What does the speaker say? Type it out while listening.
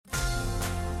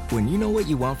When you know what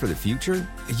you want for the future,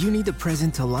 you need the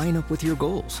present to line up with your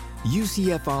goals.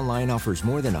 UCF Online offers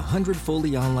more than 100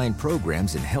 fully online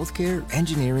programs in healthcare,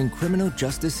 engineering, criminal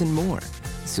justice, and more,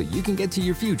 so you can get to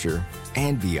your future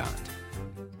and beyond.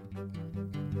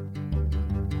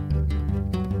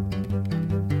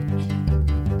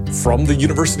 From the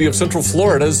University of Central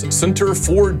Florida's Center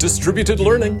for Distributed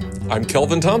Learning, I'm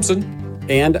Kelvin Thompson.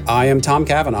 And I am Tom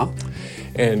Cavanaugh.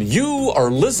 And you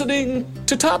are listening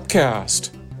to Topcast,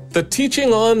 the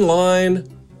Teaching Online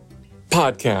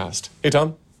podcast. Hey,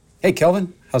 Tom. Hey,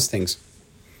 Kelvin. How's things?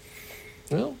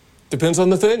 Well, depends on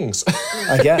the things.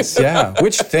 I guess, yeah.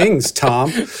 Which things,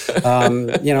 Tom?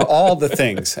 All the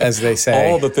things, as they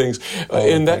say. All the things.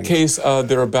 In that case,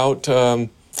 they're about fair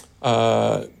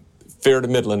to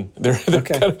Midland. They're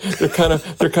kind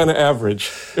of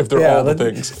average if they're all the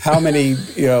things. How many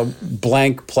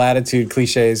blank platitude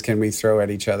cliches can we throw at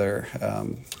each other?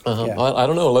 I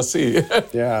don't know. Let's see.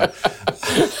 Yeah.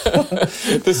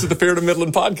 This is the Fair to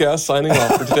Midland podcast signing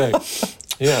off for today.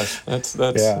 Yes,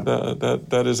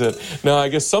 that is it. Now, I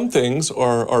guess some things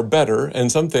are better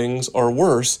and some things are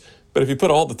worse. But if you put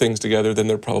all the things together, then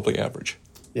they're probably average.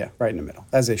 Yeah, right in the middle,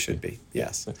 as they should be.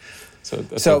 Yes.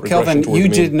 So Kelvin, you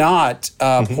did not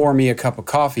pour me a cup of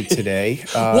coffee today.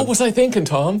 What was I thinking,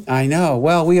 Tom? I know.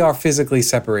 Well, we are physically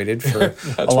separated for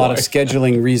a lot of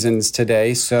scheduling reasons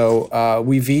today. So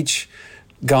we've each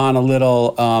gone a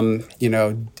little,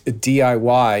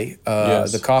 DIY,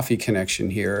 the coffee connection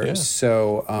here. Yeah.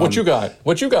 So what you got?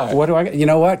 What do I got? You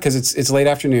know what? Because it's late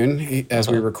afternoon as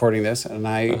we're recording this, and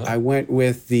I went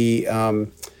with the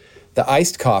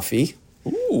iced coffee.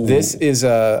 Ooh. This is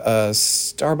a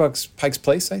Starbucks Pike's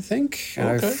Place, I think. Okay.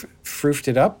 I've froofed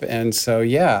it up, and so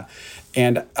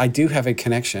and I do have a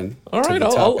connection. All right, to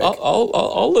the topic.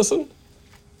 I'll listen.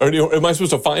 Am I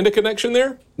supposed to find a connection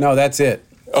there? No, that's it.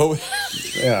 Oh,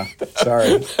 yeah.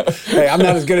 Sorry. Hey, I'm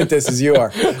not as good at this as you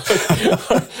are.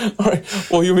 All right.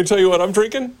 Well, you want me to tell you what I'm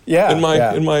drinking? Yeah. In my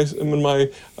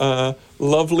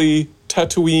lovely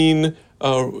Tatooine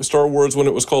Star Wars, when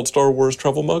it was called Star Wars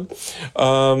travel mug.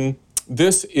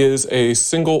 This is a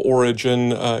single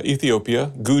origin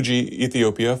Ethiopia, Guji,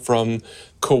 Ethiopia, from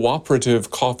Cooperative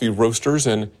Coffee Roasters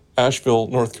in Asheville,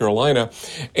 North Carolina.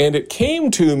 And it came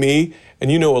to me,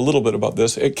 and you know a little bit about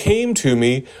this, it came to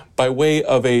me by way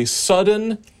of a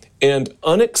sudden and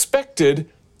unexpected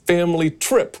family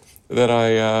trip that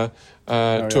I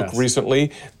took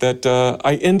recently, that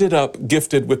I ended up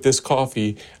gifted with this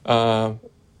coffee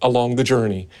along the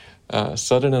journey.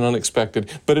 Sudden and unexpected,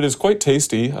 but it is quite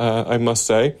tasty, I must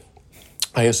say.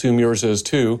 I assume yours is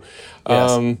too.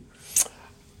 Yes.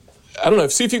 I don't know.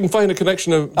 See if you can find a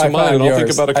connection to mine, and I'll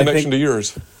think about a connection to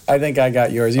yours. I think I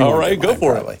got yours. All right, go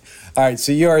for it. All right,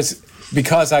 so yours,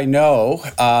 because I know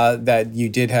that you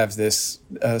did have this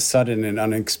sudden and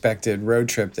unexpected road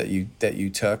trip that you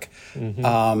took.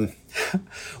 Mm-hmm.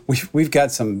 We've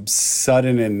got some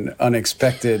sudden and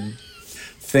unexpected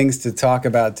things to talk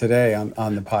about today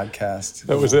on the podcast.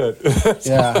 That was it.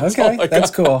 Okay,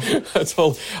 that's cool. That's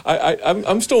all.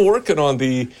 I'm still working on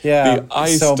the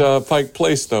iced Pike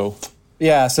Place, though.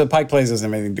 Yeah, so Pike Place doesn't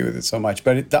have anything to do with it so much,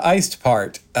 but the iced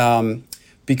part,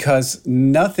 because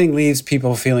nothing leaves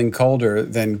people feeling colder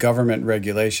than government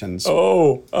regulations.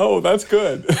 Oh, that's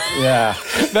good. Yeah.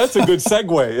 That's a good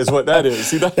segue, is what that is.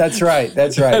 See, that's right.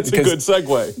 That's a good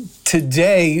segue.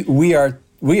 Today we are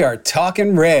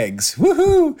talking regs.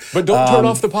 Woohoo! But don't turn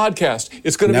off the podcast.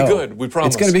 It's going to be good, we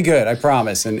promise. It's going to be good, I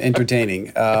promise, and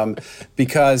entertaining.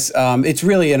 Because it's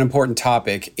really an important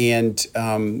topic. And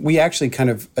we actually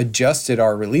kind of adjusted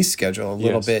our release schedule a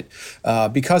little bit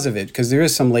because of it. Because there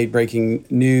is some late-breaking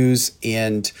news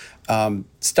and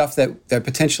stuff that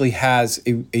potentially has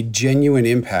a genuine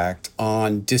impact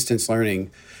on distance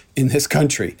learning in this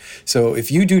country. So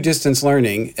if you do distance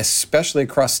learning, especially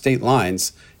across state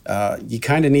lines, you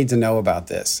kind of need to know about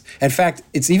this. In fact,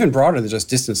 it's even broader than just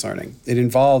distance learning. It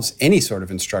involves any sort of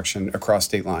instruction across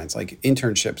state lines, like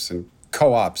internships and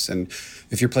co-ops, and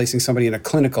if you're placing somebody in a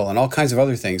clinical, and all kinds of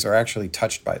other things are actually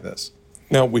touched by this.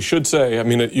 Now, we should say, I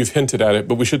mean, you've hinted at it,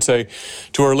 but we should say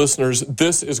to our listeners,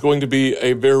 this is going to be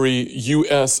a very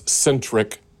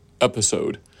U.S.-centric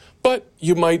episode, but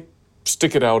you might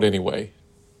stick it out anyway.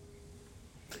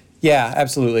 Yeah,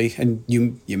 absolutely. And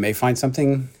you may find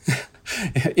something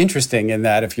interesting in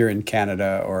that if you're in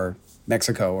Canada or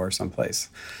Mexico or someplace.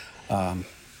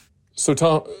 So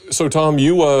Tom,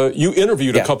 you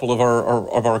interviewed a couple of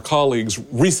our colleagues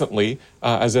recently,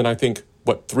 as in I think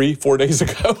 3-4 days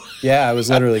ago. Yeah, it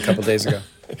was literally a couple days ago.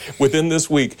 Within this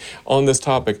week on this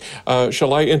topic,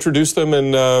 shall I introduce them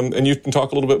and you can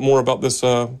talk a little bit more about this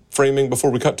framing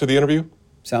before we cut to the interview?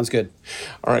 Sounds good.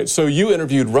 All right, so you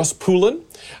interviewed Russ Poulin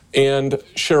and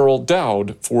Cheryl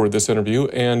Dowd for this interview,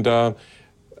 and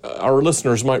our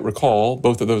listeners might recall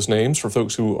both of those names for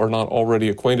folks who are not already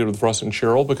acquainted with Russ and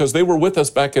Cheryl, because they were with us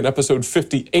back in episode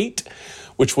 58,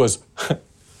 which was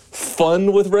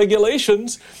Fun with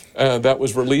Regulations. That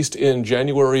was released in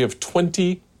January of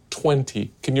 2020.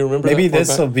 Can you remember Maybe that? Maybe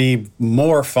this will be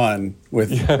more fun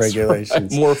with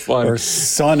regulations. Right, more fun. Or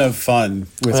son of fun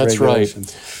with That's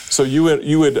regulations. Right. So you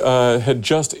had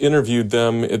just interviewed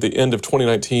them at the end of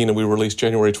 2019, and we released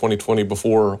January 2020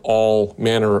 before all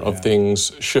manner of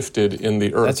things shifted in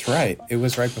the earth. That's right. It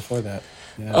was right before that.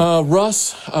 Yeah.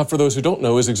 Russ, for those who don't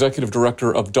know, is Executive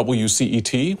Director of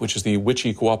WCET, which is the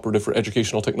WICHE Cooperative for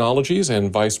Educational Technologies,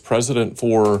 and Vice President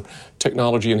for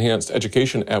Technology Enhanced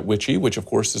Education at WICHE, which of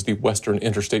course is the Western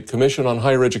Interstate Commission on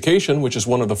Higher Education, which is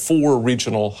one of the 4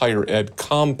 regional higher ed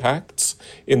compacts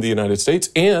in the United States.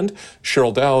 And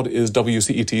Cheryl Dowd is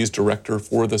WCET's Director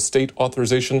for the State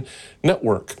Authorization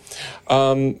Network.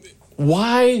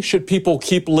 Why should people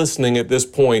keep listening at this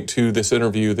point to this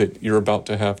interview that you're about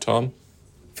to have, Tom?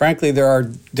 Frankly, there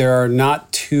are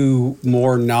not 2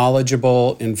 more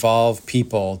knowledgeable, involved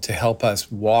people to help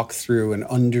us walk through and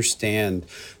understand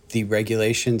the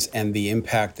regulations and the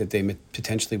impact that they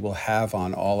potentially will have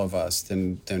on all of us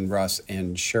than Russ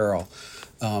and Cheryl.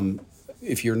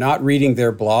 If you're not reading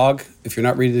their blog, if you're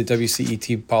not reading the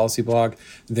WCET policy blog,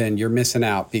 then you're missing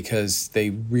out, because they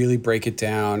really break it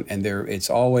down, and it's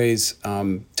always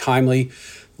timely.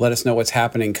 Let us know what's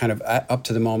happening kind of up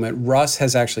to the moment. Russ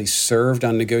has actually served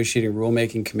on negotiating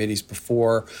rulemaking committees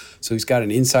before, so he's got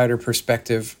an insider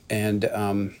perspective. And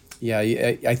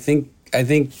I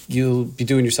think you'll be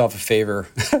doing yourself a favor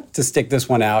to stick this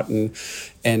one out and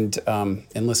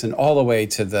listen all the way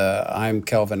to the "I'm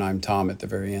Kelvin, I'm Tom" at the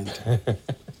very end.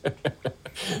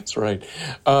 That's right.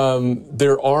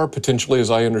 There are potentially, as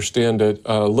I understand it,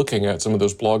 looking at some of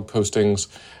those blog postings,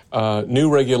 new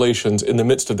regulations in the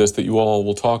midst of this that you all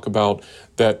will talk about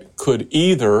that could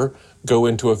either go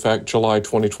into effect July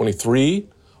 2023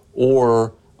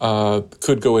 or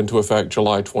could go into effect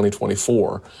July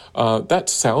 2024. That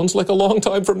sounds like a long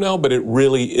time from now, but it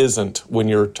really isn't when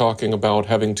you're talking about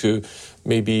having to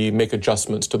maybe make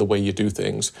adjustments to the way you do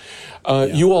things.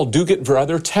 You all do get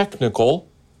rather technical.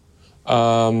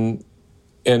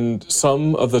 And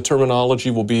some of the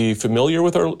terminology will be familiar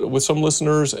with some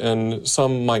listeners, and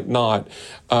some might not.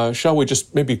 Shall we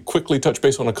just maybe quickly touch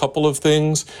base on a couple of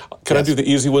things? Can I do the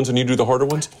easy ones and you do the harder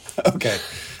ones? Okay.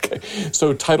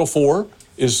 So Title IV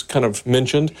is kind of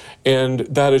mentioned, and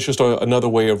that is just another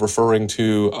way of referring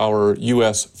to our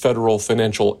U.S. federal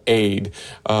financial aid,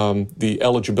 the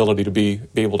eligibility to be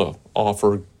able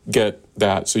to get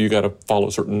that. So you got to follow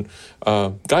certain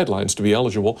guidelines to be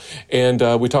eligible. And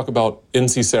we talk about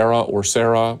NC-SARA or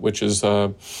SARA, which is,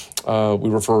 we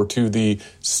refer to the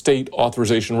State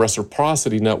Authorization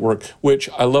Reciprocity Network, which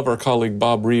I love our colleague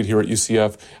Bob Reed here at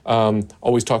UCF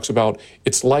always talks about.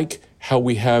 It's like how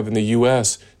we have in the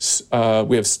U.S.,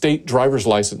 we have state driver's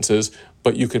licenses,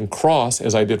 but you can cross,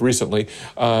 as I did recently,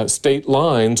 state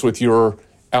lines with your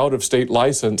out-of-state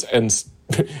license, and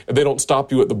they don't stop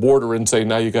you at the border and say,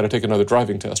 now you got to take another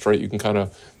driving test, right? You can kind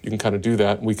of do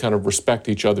that, and we kind of respect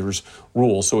each other's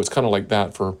rules. So it's kind of like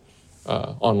that for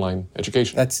online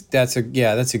education. That's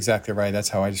exactly right. That's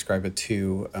how I describe it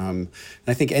too. And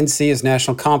I think NC is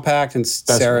National Compact, and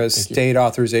SARA is State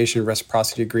Authorization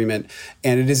Reciprocity Agreement,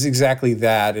 and it is exactly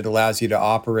that. It allows you to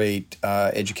operate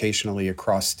educationally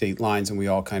across state lines, and we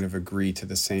all kind of agree to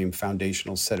the same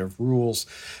foundational set of rules.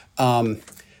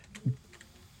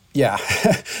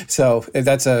 So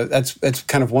that's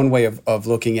kind of one way of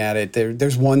looking at it.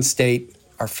 There's one state,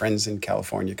 our friends in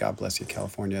California, God bless you,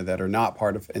 California, that are not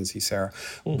part of NC-SARA,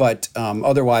 but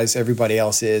otherwise everybody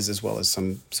else is, as well as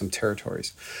some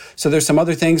territories. So there's some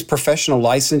other things. Professional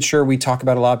licensure we talk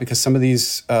about a lot, because some of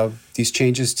these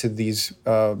changes to these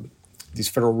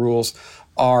federal rules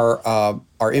are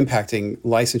impacting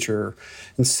licensure.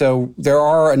 And so there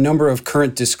are a number of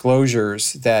current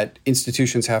disclosures that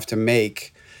institutions have to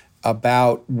make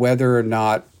about whether or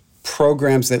not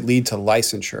programs that lead to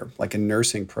licensure, like a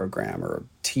nursing program or a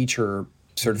teacher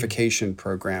certification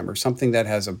program or something that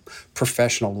has a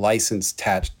professional license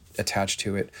attached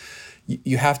to it,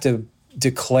 you have to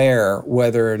declare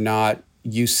whether or not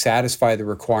you satisfy the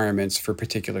requirements for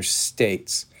particular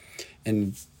states.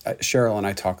 And Cheryl and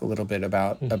I talk a little bit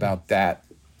about that.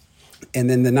 And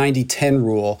then the 90-10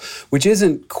 rule, which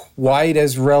isn't quite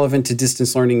as relevant to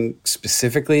distance learning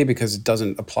specifically because it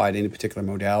doesn't apply to any particular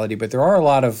modality, but there are a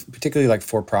lot of, particularly like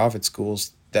for-profit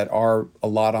schools, that are a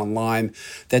lot online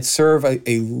that serve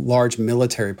a large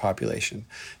military population.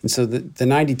 And so the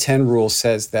 90-10 rule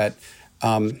says that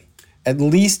at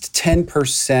least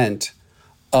 10%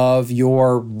 of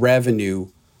your revenue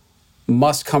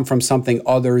must come from something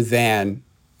other than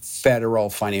federal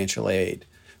financial aid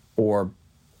or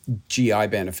GI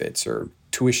benefits or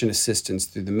tuition assistance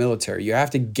through the military. You have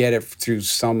to get it through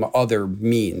some other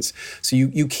means. So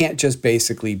you can't just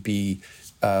basically be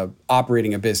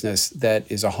operating a business that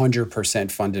is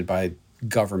 100% funded by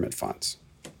government funds.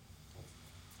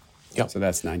 Yep. So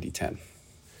that's 90-10.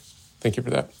 Thank you for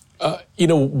that.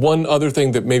 One other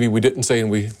thing that maybe we didn't say and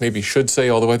we maybe should say,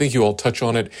 although I think you all touch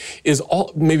on it, is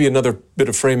maybe another bit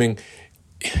of framing.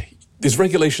 These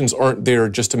regulations aren't there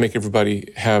just to make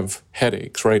everybody have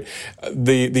headaches, right?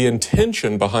 The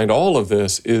intention behind all of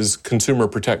this is consumer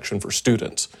protection for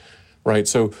students, right?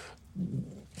 So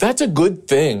that's a good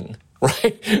thing,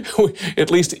 right?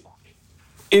 At least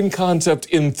in concept,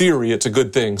 in theory, it's a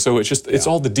good thing. So it's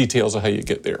all the details of how you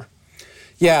get there.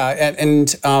 Yeah,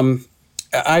 and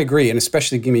I agree, and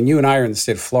especially, you and I are in the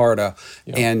state of Florida,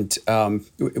 and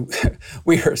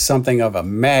we are something of a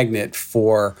magnet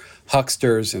for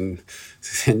hucksters and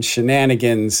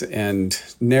shenanigans and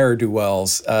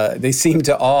ne'er-do-wells. They seem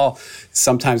to all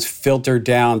sometimes filter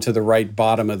down to the right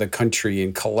bottom of the country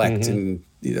and collect in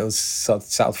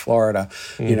South Florida.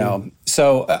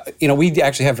 So we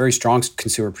actually have very strong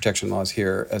consumer protection laws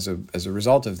here as a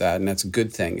result of that, and that's a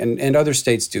good thing. And other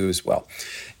states do as well.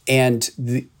 And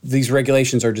these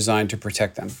regulations are designed to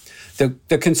protect them.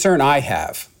 The concern I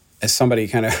have, as somebody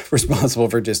kind of responsible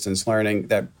for distance learning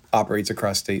that operates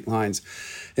across state lines,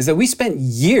 is that we spent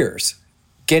years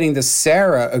getting the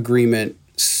SARA agreement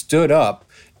stood up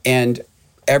and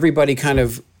everybody kind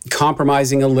of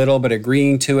compromising a little but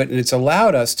agreeing to it. And it's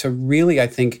allowed us to really, I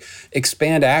think,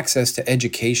 expand access to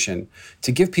education,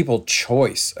 to give people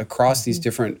choice across these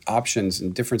different options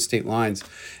and different state lines.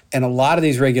 And a lot of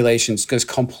these regulations just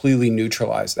completely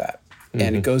neutralize that.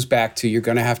 And it goes back to you're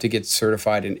going to have to get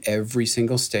certified in every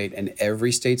single state, and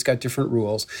every state's got different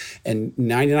rules. And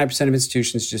 99% of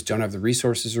institutions just don't have the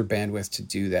resources or bandwidth to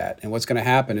do that. And what's going to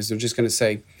happen is they're just going to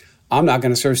say, I'm not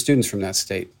going to serve students from that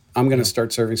state. I'm going to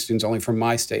start serving students only from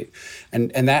my state. And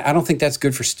that I don't think that's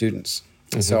good for students.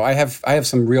 So I have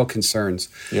some real concerns.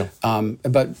 Yeah.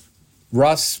 But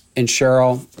Russ and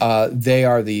Cheryl, they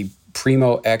are the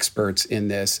primo experts in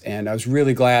this, and I was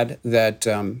really glad that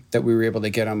we were able to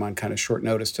get them on kind of short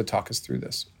notice to talk us through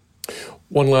this.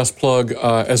 One last plug,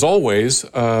 as always,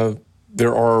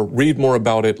 there are read more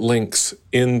about it links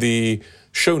in the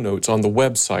show notes on the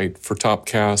website for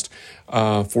Topcast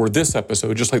for this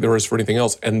episode, just like there is for anything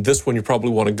else. And this one you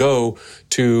probably want to go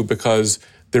to because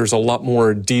there's a lot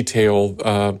more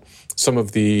detail. Some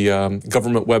of the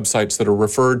government websites that are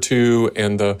referred to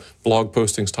and the blog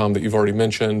postings, Tom, that you've already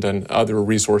mentioned and other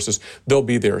resources, they'll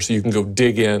be there so you can go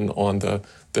dig in on the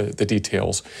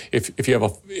details. If you have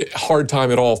a hard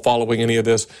time at all following any of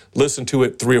this, listen to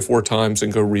it 3 or 4 times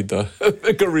and go read the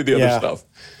other stuff.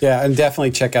 Yeah, and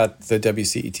definitely check out the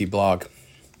WCET blog.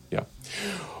 Yeah.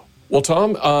 Well,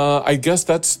 Tom, I guess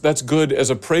that's good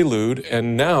as a prelude.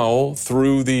 And now,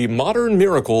 through the modern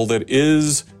miracle that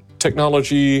is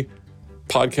technology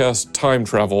podcast time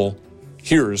travel,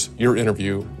 here's your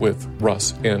interview with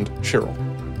Russ and Cheryl.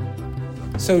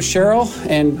 So Cheryl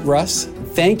and Russ,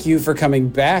 thank you for coming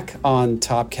back on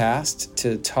Topcast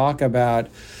to talk about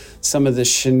some of the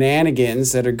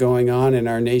shenanigans that are going on in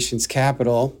our nation's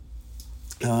capital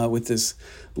with this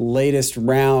latest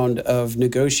round of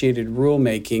negotiated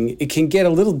rulemaking. It can get a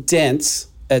little dense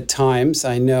at times,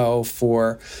 I know,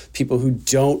 for people who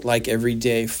don't like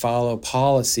everyday follow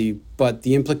policy, but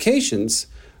the implications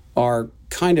are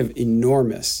kind of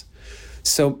enormous.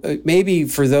 So maybe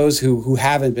for those who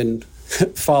haven't been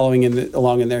following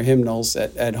along in their hymnals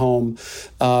at home,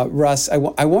 Russ, I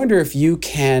wonder if you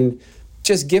can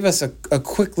just give us a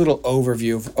quick little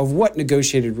overview of what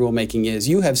negotiated rulemaking is.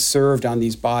 You have served on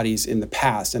these bodies in the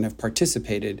past and have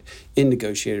participated in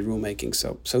negotiated rulemaking.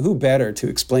 So who better to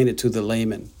explain it to the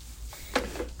layman?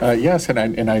 Yes,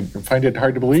 and I find it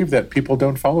hard to believe that people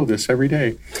don't follow this every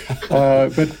day.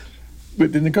 But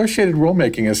the negotiated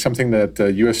rulemaking is something that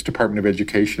the U.S. Department of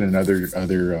Education and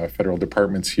other federal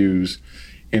departments use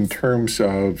in terms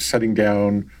of setting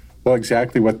down, well,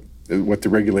 exactly what the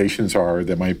regulations are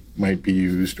that might be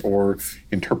used, or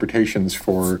interpretations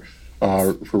for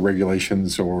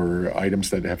regulations or items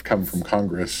that have come from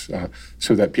Congress,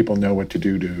 so that people know what to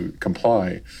do to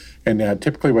comply. And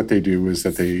typically what they do is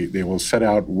that they will set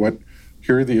out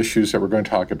here are the issues that we're going to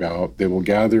talk about. They will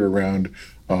gather around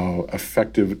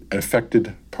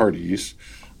affected parties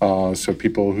so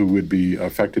people who would be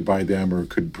affected by them or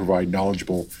could provide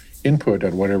knowledgeable input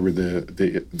on whatever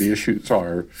the issues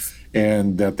are,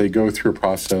 and that they go through a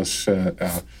process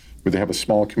where they have a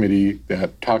small committee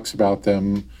that talks about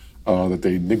them, that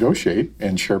they negotiate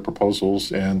and share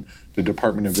proposals, and the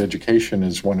Department of Education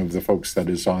is one of the folks that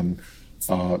is on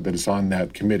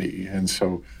that committee, and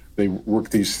so they work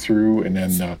these through, and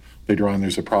then later on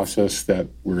there's a process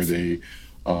where they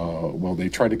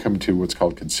try to come to what's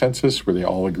called consensus, where they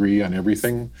all agree on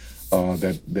everything.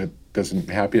 That doesn't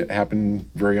happen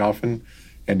very often,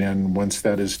 and then once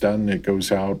that is done, it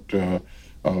goes out.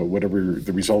 Whatever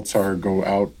the results are, go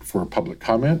out for public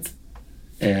comment,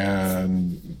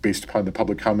 and based upon the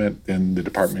public comment, then the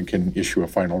department can issue a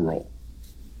final rule.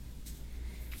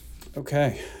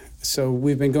 Okay, so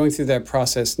we've been going through that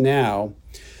process now.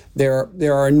 There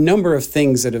are a number of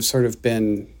things that have sort of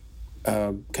been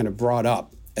kind of brought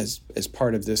up as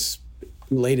part of this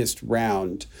latest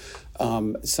round.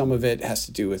 Some of it has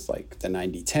to do with like the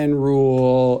 90-10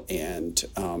 rule and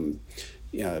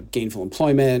gainful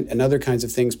employment and other kinds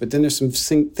of things. But then there's some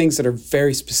things that are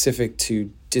very specific to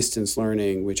distance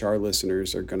learning, which our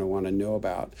listeners are going to want to know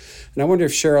about. And I wonder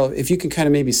if, Cheryl, if you can kind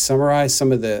of maybe summarize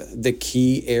some of the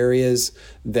key areas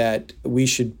that we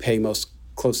should pay most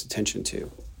close attention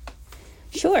to.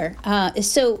 Sure.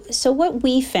 So what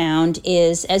we found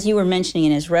is, as you were mentioning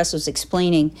and as Russ was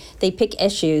explaining, they pick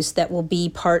issues that will be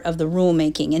part of the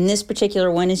rulemaking. And this particular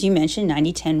one, as you mentioned,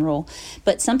 90-10 rule,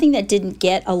 but something that didn't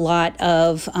get a lot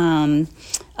of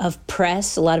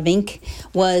press, a lot of ink,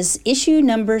 was issue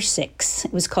number 6.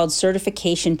 It was called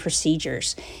certification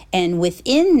procedures. And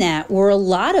within that were a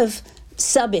lot of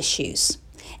sub-issues,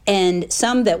 and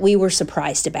some that we were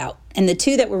surprised about. And the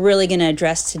two that we're really going to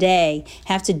address today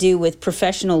have to do with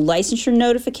professional licensure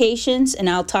notifications, and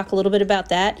I'll talk a little bit about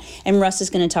that. And Russ is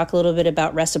going to talk a little bit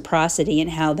about reciprocity and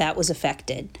how that was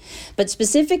affected. But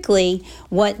specifically,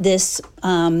 what this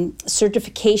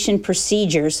certification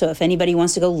procedure, so if anybody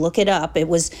wants to go look it up, it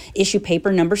was issue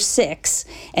paper number 6,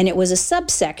 and it was a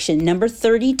subsection, number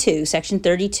 32, section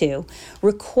 32,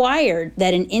 required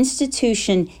that an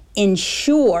institution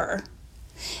ensure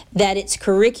that its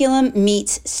curriculum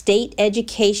meets state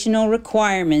educational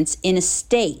requirements in a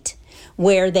state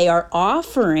where they are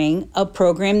offering a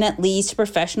program that leads to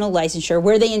professional licensure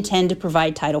where they intend to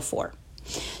provide Title IV.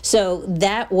 So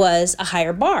that was a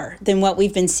higher bar than what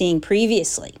we've been seeing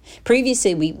previously.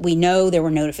 Previously, we know there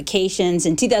were notifications.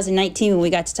 In 2019, when we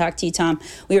got to talk to you, Tom,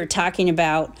 we were talking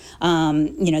about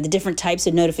the different types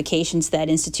of notifications that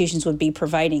institutions would be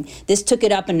providing. This took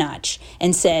it up a notch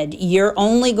and said, you're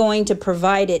only going to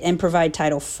provide it and provide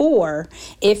Title IV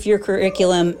if your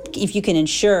curriculum, if you can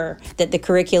ensure that the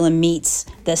curriculum meets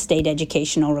the state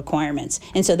educational requirements.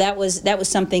 And so that was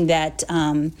something that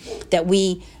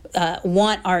we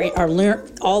want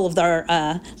all of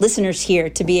our listeners here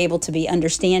to be able to be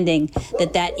understanding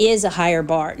that is a higher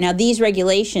bar. Now, these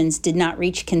regulations did not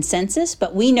reach consensus,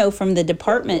 but we know from the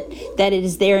department that it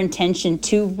is their intention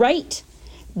to write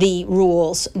the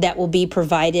rules that will be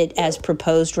provided as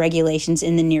proposed regulations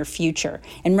in the near future.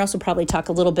 And Russ will probably talk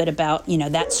a little bit about,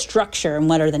 that structure and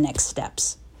what are the next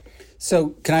steps. So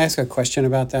can I ask a question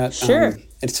about that? Sure.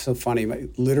 It's so funny.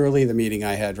 Literally, the meeting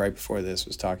I had right before this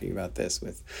was talking about this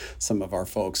with some of our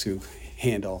folks who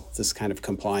handle this kind of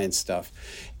compliance stuff.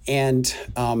 And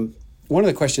one of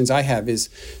the questions I have is,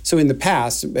 so in the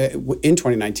past, in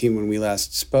 2019, when we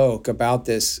last spoke about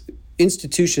this,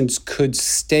 institutions could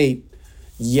state,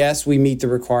 yes, we meet the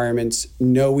requirements,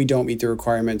 no, we don't meet the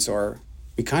requirements, or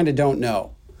we kind of don't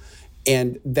know.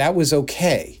 And that was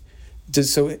okay.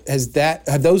 So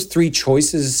have those 3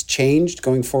 choices changed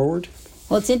going forward?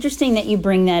 Well, it's interesting that you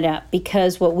bring that up,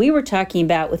 because what we were talking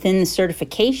about within the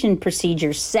certification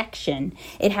procedures section,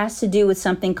 it has to do with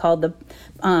something called the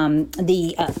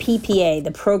PPA,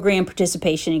 the Program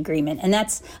Participation Agreement. And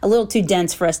that's a little too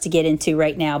dense for us to get into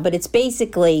right now, but it's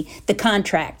basically the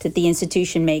contract that the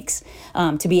institution makes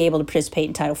to be able to participate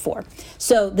in Title IV.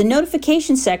 So the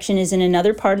notification section is in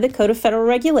another part of the Code of Federal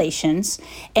Regulations,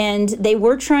 and they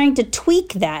were trying to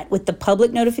tweak that with the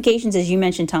public notifications, as you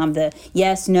mentioned, Tom, the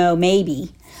yes, no, maybe.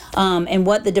 And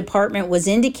what the department was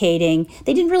indicating,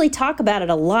 they didn't really talk about it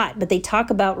a lot, but they talk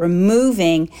about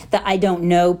removing the I don't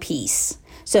know piece,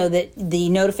 so that the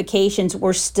notifications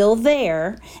were still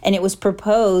there, and it was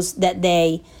proposed that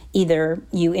either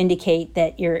you indicate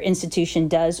that your institution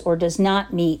does or does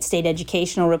not meet state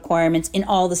educational requirements in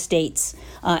all the states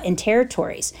and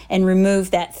territories, and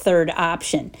remove that third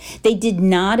option. They did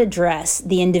not address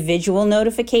the individual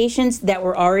notifications that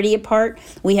were already a part.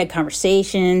 We had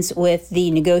conversations with the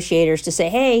negotiators to say,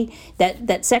 hey,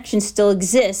 that section still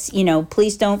exists,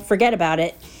 please don't forget about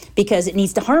it. because it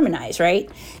needs to harmonize, right?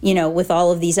 With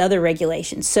all of these other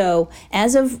regulations. So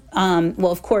as of,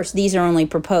 well, of course, these are only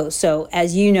proposed. So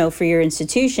as you know, for your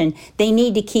institution, they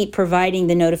need to keep providing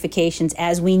the notifications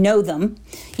as we know them,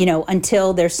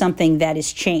 until there's something that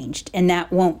is changed. And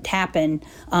that won't happen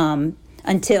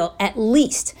until at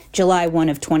least July 1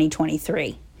 of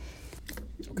 2023.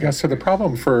 Yeah, so the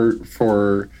problem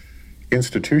for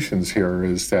institutions here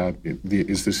is that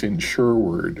is this insure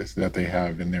word that they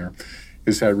have in there,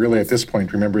 is that really at this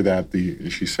point, remember that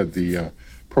she said the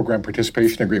program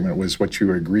participation agreement was what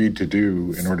you agreed to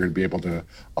do in order to be able to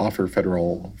offer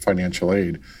federal financial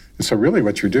aid. And so really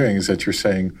what you're doing is that you're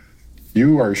saying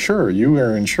you are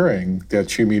ensuring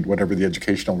that you meet whatever the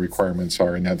educational requirements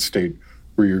are in that state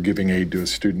where you're giving aid to a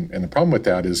student. And the problem with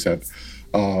that is that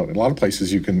in a lot of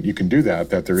places you can do that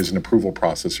there is an approval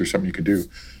process or something you could do.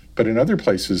 But in other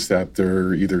places that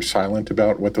they're either silent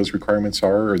about what those requirements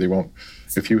are, or they won't,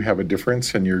 if you have a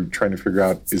difference and you're trying to figure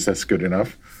out, is this good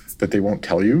enough, that they won't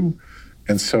tell you.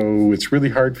 And so it's really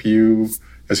hard for you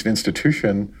as an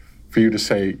institution for you to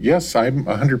say, yes, I'm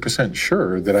 100%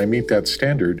 sure that I meet that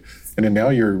standard. And then now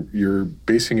you're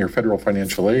basing your federal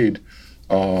financial aid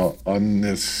on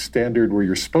this standard where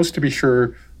you're supposed to be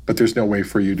sure, but there's no way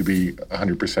for you to be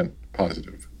 100%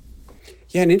 positive.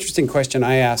 Yeah, an interesting question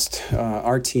I asked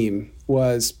our team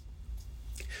was,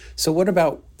 so what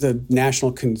about the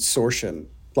national consortium,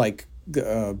 like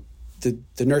the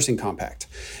nursing compact?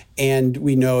 And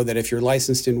we know that if you're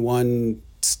licensed in one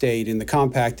state in the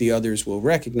compact, the others will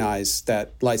recognize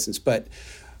that license. But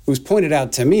it was pointed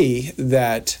out to me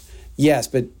that, yes,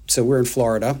 but so we're in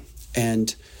Florida,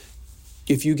 and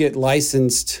if you get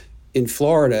licensed in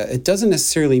Florida, it doesn't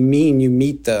necessarily mean you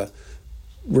meet the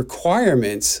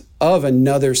requirements of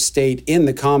another state in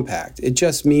the compact. It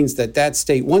just means that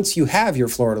state, once you have your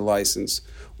Florida license,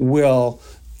 will,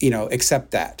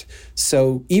 accept that.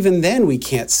 So even then we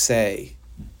can't say,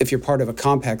 if you're part of a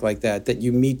compact like that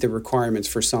you meet the requirements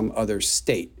for some other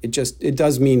state. It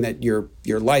does mean that your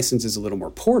license is a little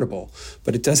more portable,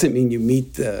 but it doesn't mean you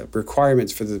meet the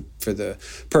requirements for the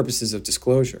purposes of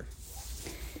disclosure.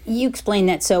 You explained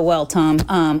that so well, Tom.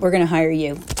 We're going to hire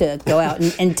you to go out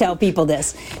and tell people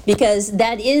this, because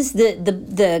that is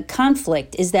the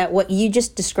conflict, is that what you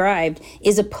just described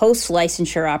is a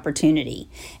post-licensure opportunity.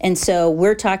 And so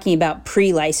we're talking about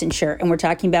pre-licensure, and we're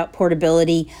talking about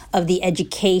portability of the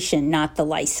education, not the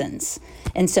license.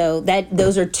 And so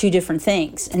those are two different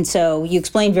things. And so you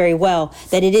explained very well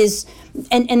that it is,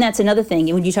 and that's another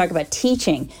thing. When you talk about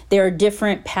teaching, there are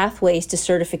different pathways to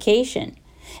certification.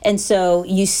 And so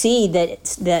you see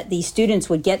that these students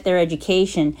would get their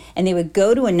education and they would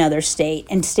go to another state,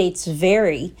 and states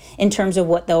vary in terms of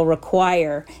what they'll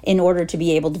require in order to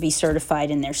be able to be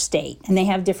certified in their state. And they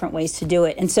have different ways to do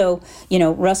it. And so,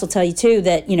 Russ will tell you too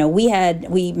that,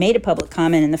 we made a public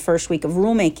comment in the first week of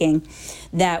rulemaking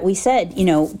that we said,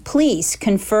 please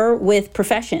confer with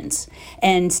professions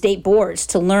and state boards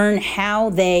to learn how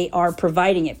they are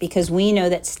providing it, because we know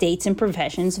that states and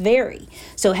professions vary.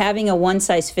 So having a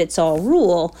one-size-fits-all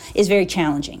rule is very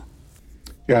challenging.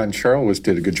 Yeah, and Cheryl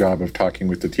did a good job of talking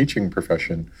with the teaching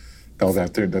profession,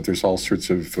 that there's all sorts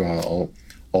of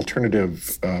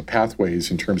alternative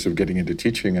pathways in terms of getting into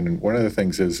teaching. And one of the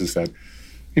things is that,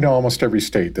 almost every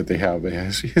state that they have a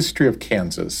history of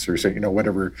Kansas, or say,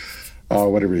 whatever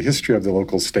the history of the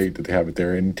local state that they have it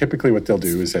there. And typically what they'll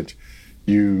do is that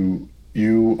you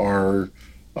are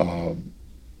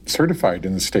certified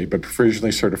in the state, but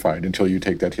provisionally certified until you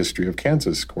take that history of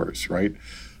Kansas course, right?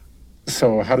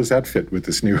 So how does that fit with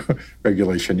this new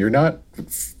regulation? You're not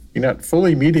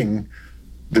fully meeting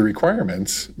the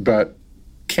requirements, but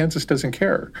Kansas doesn't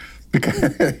care.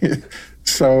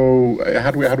 So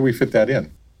how do we fit that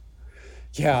in?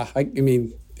 Yeah, I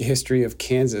mean, the history of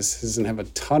Kansas doesn't have a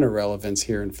ton of relevance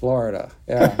here in Florida.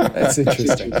 Yeah, that's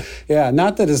interesting. Yeah,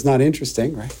 not that it's not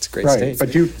interesting, right? It's a great state.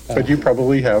 But you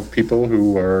probably have people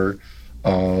who are,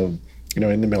 in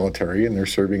the military, and they're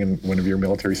serving in one of your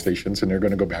military stations, and they're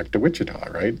going to go back to Wichita,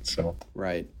 right? So.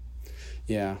 Right.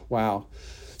 Yeah. Wow.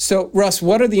 So, Russ,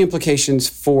 what are the implications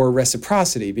for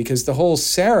reciprocity? Because the whole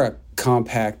SARA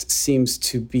compact seems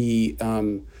to be,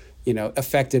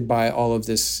 affected by all of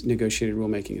this negotiated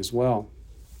rulemaking as well.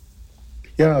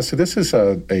 Yeah, so this is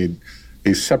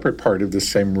a separate part of the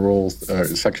same rule,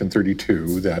 Section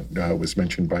 32, that was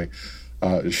mentioned by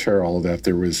Cheryl, that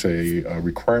there was a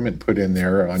requirement put in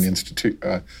there on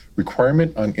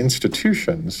requirement on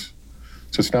institutions.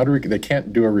 So it's not they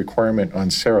can't do a requirement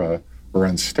on SARA or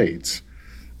on states,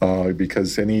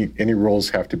 because any rules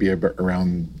have to be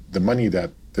around the money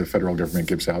that the federal government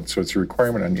gives out. So it's a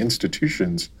requirement on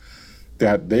institutions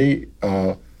that they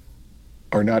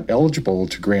are not eligible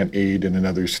to grant aid in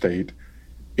another state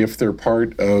if they're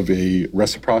part of a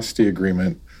reciprocity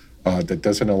agreement that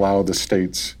doesn't allow the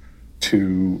states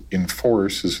to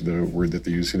enforce, is the word that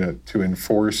they're using, to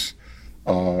enforce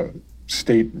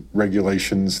state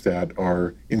regulations that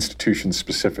are institution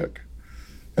specific.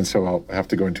 And so I'll have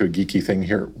to go into a geeky thing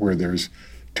here where there's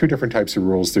two different types of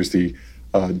rules. There's the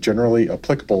generally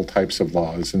applicable types of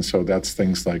laws. And so that's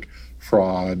things like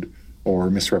fraud or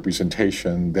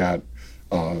misrepresentation that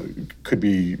could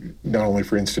be not only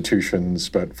for institutions,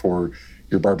 but for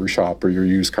your barbershop or your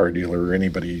used car dealer or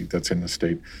anybody that's in the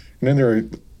state. And then there are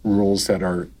rules that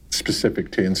are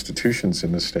specific to institutions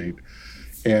in the state.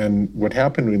 And what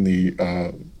happened in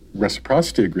the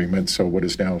reciprocity agreement, so what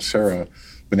is now SARA,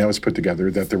 when that was put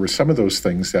together, that there were some of those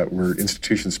things that were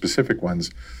institution-specific ones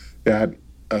that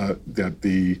that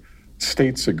the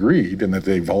states agreed and that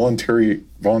they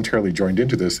voluntarily joined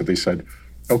into this, that they said,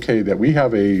 okay, that we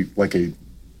have a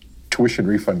tuition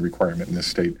refund requirement in this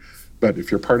state, but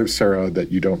if you're part of SARA,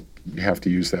 that you have to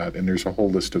use that, and there's a whole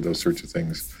list of those sorts of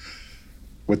things.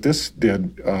 What this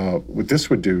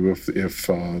would do if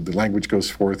the language goes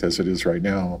forth as it is right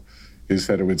now, is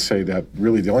that it would say that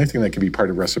really the only thing that can be part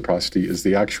of reciprocity is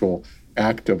the actual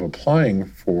act of applying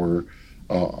for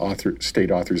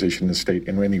state authorization in the state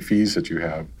and any fees that you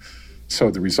have. So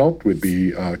the result would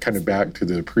be kind of back to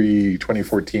the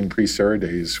pre-2014, pre-SARA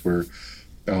days, where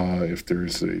if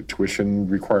there's a tuition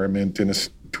requirement in a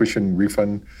tuition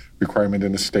refund requirement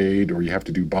in a state, or you have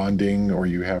to do bonding, or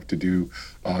you have to do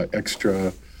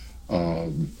extra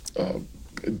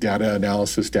data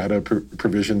analysis, data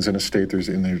provisions in a state, there's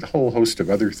a whole host of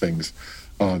other things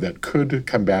that could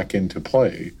come back into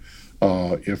play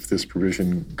if this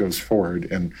provision goes forward.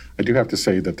 And I do have to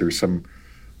say that there's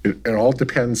it all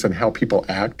depends on how people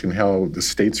act and how the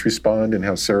states respond and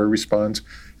how SARA responds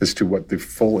as to what the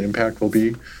full impact will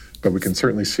be. But we can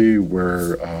certainly see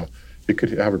where it could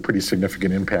have a pretty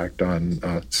significant impact on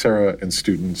SARA and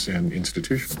students and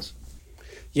institutions.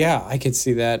 Yeah, I could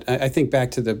see that. I think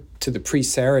back to the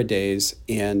pre-SARA days,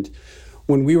 and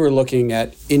when we were looking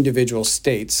at individual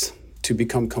states to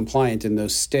become compliant in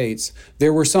those states,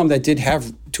 there were some that did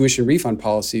have tuition refund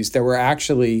policies that were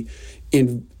actually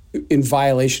in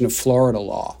violation of Florida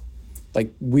law.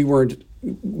 Like, we weren't,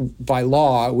 by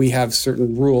law, we have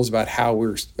certain rules about how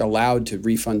we're allowed to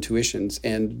refund tuitions,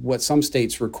 and what some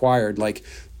states required, like,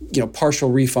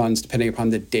 partial refunds depending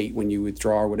upon the date when you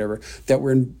withdraw or whatever, that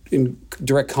were in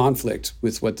direct conflict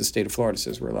with what the state of Florida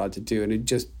says we're allowed to do. And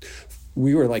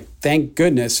we were like, thank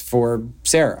goodness for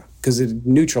SARA, because it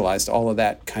neutralized all of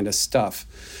that kind of stuff.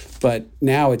 But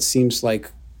now it seems like,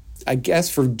 I guess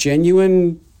for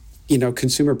genuine,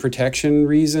 consumer protection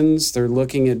reasons, they're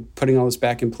looking at putting all this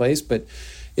back in place, but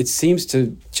it seems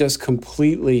to just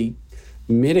completely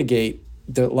mitigate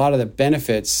a lot of the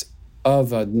benefits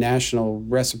of a national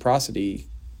reciprocity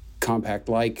compact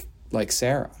like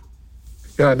SARA.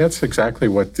 Yeah, and that's exactly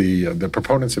what the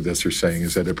proponents of this are saying,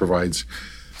 is that it provides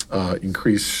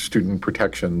increased student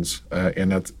protections,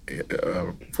 and that's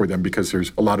for them, because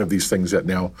there's a lot of these things that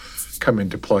now come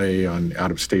into play on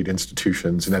out-of-state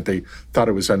institutions, and that they thought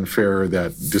it was unfair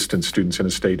that distant students in a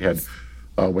state had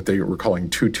what they were calling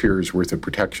 2 tiers worth of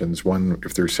protections, one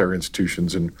if they're SARA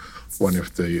institutions and one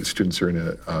if the students are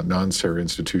in a non-SARA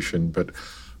institution. But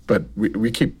we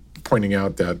keep pointing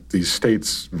out that these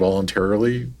states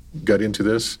voluntarily got into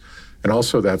this, and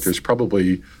also that there's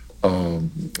probably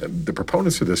the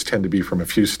proponents of this tend to be from a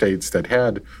few states that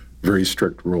had very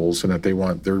strict rules and that they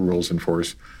want their rules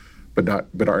enforced, but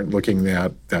aren't looking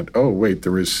at that, oh wait,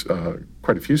 there was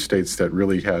quite a few states that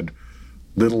really had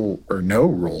little or no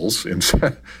rules in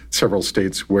several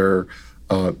states where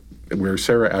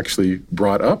SARA actually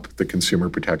brought up the consumer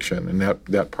protection, and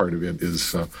that part of it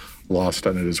is lost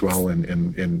on it as well,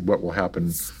 and what will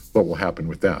happen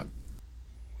with that.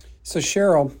 So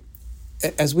Cheryl,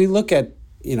 as we look at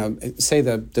say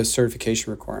the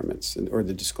certification requirements or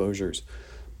the disclosures,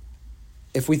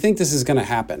 if we think this is going to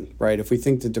happen, right? If we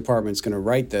think the department's going to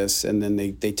write this and then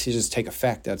they just take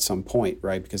effect at some point,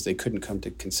 right? Because they couldn't come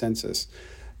to consensus,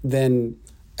 then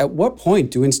at what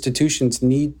point do institutions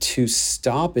need to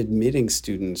stop admitting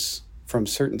students from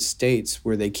certain states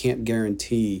where they can't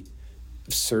guarantee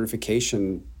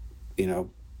certification,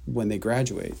 when they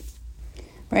graduate?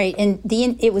 Right, and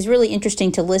it was really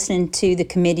interesting to listen to the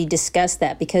committee discuss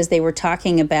that, because they were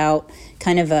talking about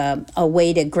kind of a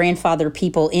way to grandfather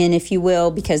people in, if you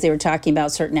will, because they were talking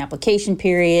about certain application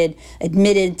period,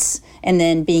 admittance, and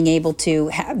then being able to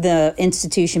have the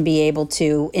institution be able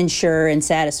to ensure and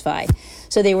satisfy.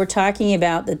 So they were talking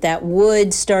about that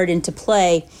would start into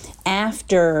play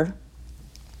after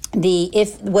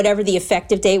whatever the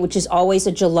effective date, which is always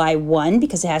a July 1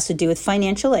 because it has to do with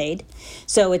financial aid.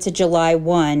 So it's a July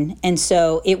 1. And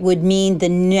so it would mean the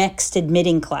next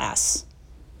admitting class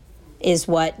is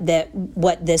what the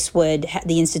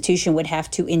institution would have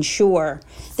to ensure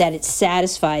that it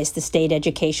satisfies the state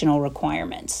educational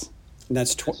requirements. And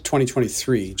that's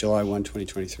 2023, July 1,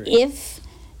 2023.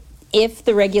 If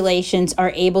the regulations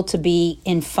are able to be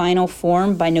in final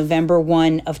form by November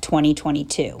 1 of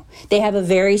 2022. They have a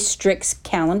very strict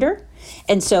calendar.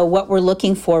 And so what we're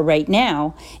looking for right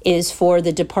now is for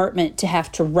the department to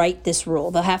have to write this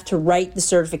rule. They'll have to write the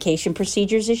certification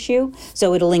procedures issue.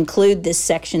 So it'll include this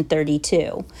section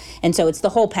 32. And so it's the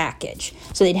whole package.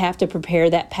 So they'd have to prepare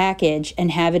that package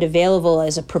and have it available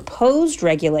as a proposed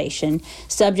regulation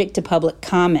subject to public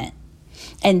comment.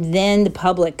 And then the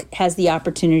public has the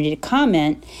opportunity to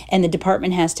comment, and the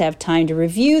department has to have time to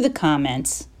review the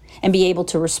comments and be able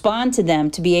to respond to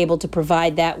them, to be able to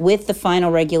provide that with the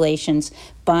final regulations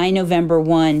by November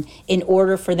 1 in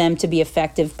order for them to be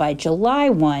effective by July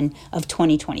 1 of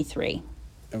 2023.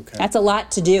 Okay. That's a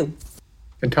lot to do.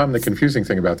 And Tom, the confusing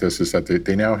thing about this is that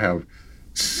they now have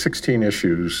 16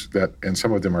 issues and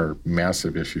some of them are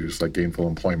massive issues like gainful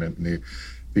employment and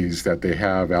these that they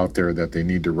have out there that they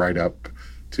need to write up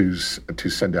to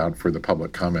send out for the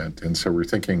public comment. And so we're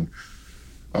thinking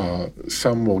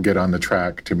some will get on the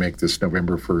track to make this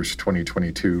November 1st,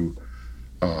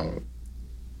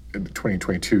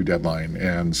 2022 deadline,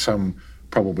 and some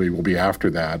probably will be after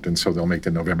that, and so they'll make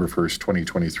the November 1st,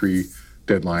 2023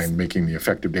 deadline, making the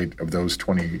effective date of those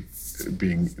 20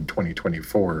 being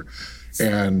 2024.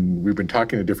 And we've been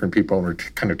talking to different people, and we're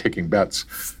kind of taking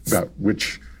bets about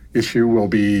which issue will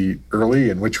be early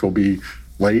and which will be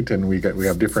late, and we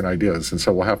have different ideas, and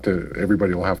so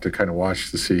everybody will have to kind of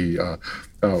watch to see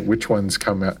which ones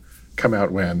come out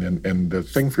when. And the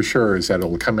thing for sure is that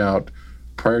it'll come out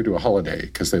prior to a holiday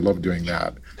because they love doing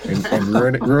that and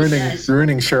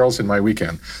ruining Cheryl's and my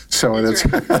weekend. So that's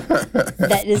right.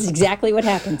 That is exactly what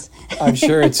happens. I'm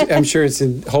sure it's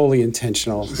wholly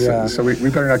intentional. Yeah. So we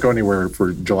better not go anywhere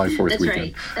for July 4th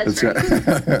weekend. That's right.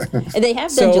 They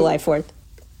have done July 4th.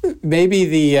 Maybe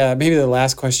the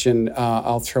last question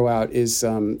I'll throw out is,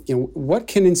 what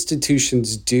can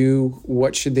institutions do?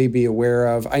 What should they be aware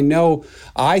of? I know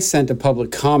I sent a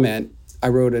public comment. I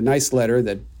wrote a nice letter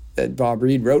that Bob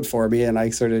Reed wrote for me, and I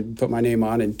sort of put my name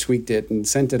on and tweaked it and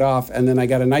sent it off. And then I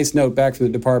got a nice note back from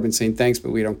the department saying, thanks,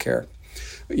 but we don't care.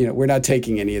 We're not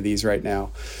taking any of these right now.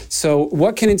 So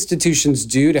what can institutions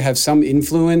do to have some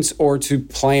influence or to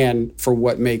plan for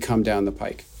what may come down the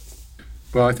pike?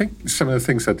 Well, I think some of the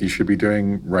things that you should be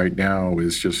doing right now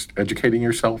is just educating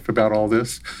yourself about all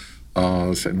this.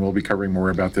 And we'll be covering more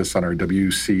about this on our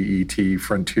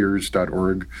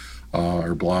WCETfrontiers.org,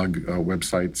 our blog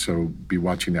website. So be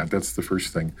watching that. That's the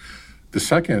first thing. The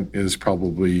second is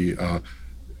probably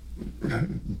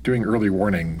doing early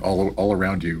warning all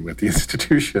around you at the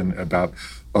institution about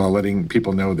letting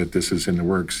people know that this is in the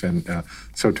works. And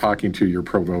so talking to your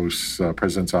provost's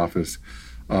president's office,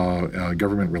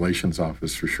 government relations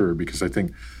office for sure, because I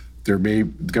think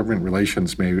government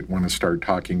relations may want to start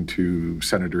talking to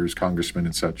senators, congressmen,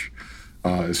 and such,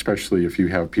 especially if you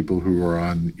have people who are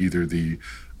on either the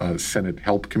Senate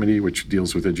Help Committee, which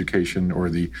deals with education, or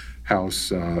the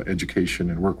House Education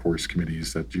and Workforce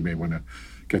Committees, that you may want to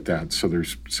get that. So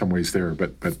there's some ways there,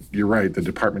 but you're right. The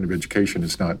Department of Education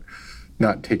is not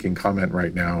taking comment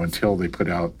right now until they put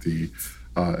out the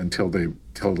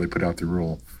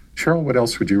rule. Cheryl, what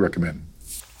else would you recommend?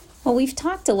 Well, we've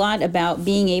talked a lot about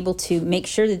being able to make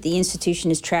sure that the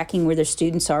institution is tracking where their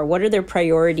students are. What are their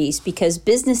priorities? Because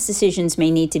business decisions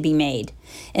may need to be made.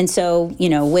 And so,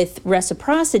 with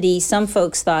reciprocity, some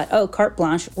folks thought, carte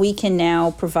blanche, we can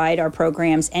now provide our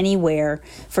programs anywhere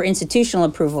for institutional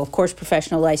approval. Of course,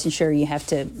 professional licensure, you have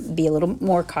to be a little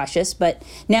more cautious, but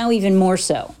now even more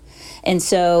so. And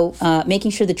so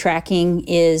making sure the tracking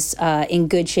is in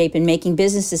good shape and making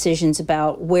business decisions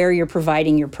about where you're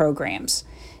providing your programs.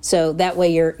 So that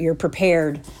way you're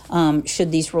prepared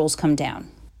should these rules come down.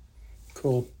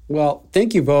 Cool. Well,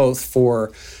 thank you both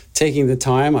for taking the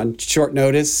time on short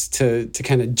notice to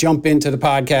kind of jump into the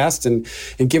podcast and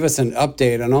give us an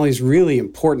update on all these really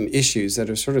important issues that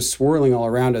are sort of swirling all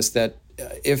around us that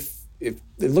if it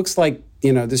looks like,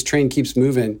 this train keeps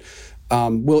moving,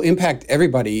 will impact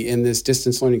everybody in this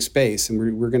distance learning space, and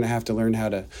we're going to have to learn how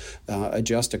to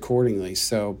adjust accordingly.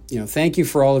 So, thank you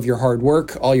for all of your hard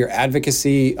work, all your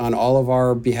advocacy on all of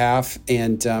our behalf,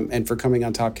 and for coming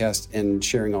on Topcast and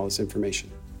sharing all this information.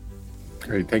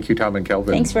 Great. Thank you, Tom and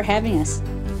Kelvin. Thanks for having us.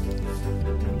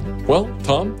 Well,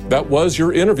 Tom, that was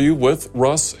your interview with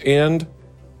Russ and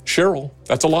Cheryl.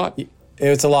 That's a lot.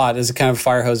 It's a lot. It's a kind of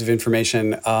fire hose of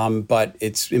information, but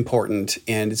it's important,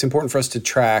 and it's important for us to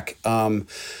track,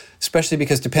 especially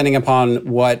because depending upon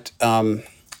what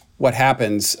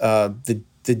happens, the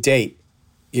date,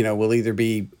 will either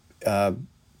be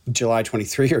July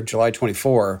 23 or July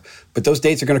 24, but those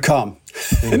dates are going to come.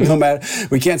 No matter,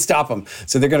 we can't stop them,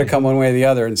 so they're going to come one way or the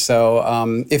other. And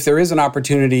so, if there is an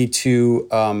opportunity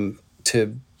to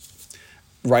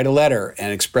write a letter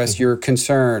and express your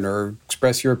concern or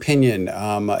express your opinion,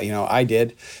 I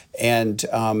did, and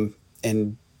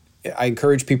I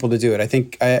encourage people to do it. I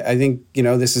think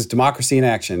this is democracy in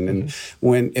action, and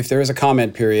if there is a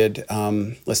comment period,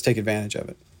 let's take advantage of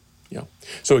it. Yeah.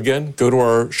 So again, go to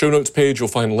our show notes page. You'll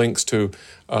find links to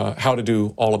how to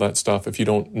do all of that stuff if you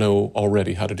don't know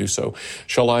already how to do so.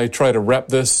 Shall I try to wrap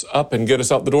this up and get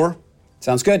us out the door?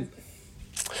 Sounds good.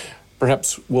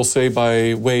 Perhaps we'll say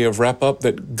by way of wrap up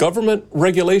that government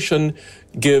regulation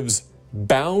gives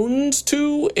bounds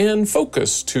to and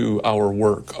focus to our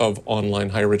work of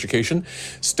online higher education.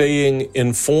 Staying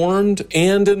informed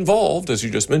and involved, as you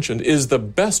just mentioned, is the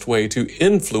best way to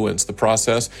influence the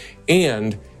process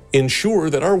and ensure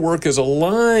that our work is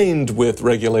aligned with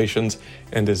regulations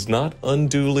and is not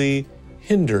unduly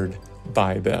hindered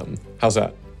by them. How's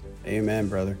that? Amen,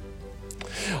 brother.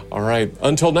 All right.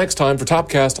 Until next time, for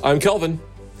Topcast, I'm Kelvin.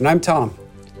 And I'm Tom.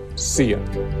 See ya.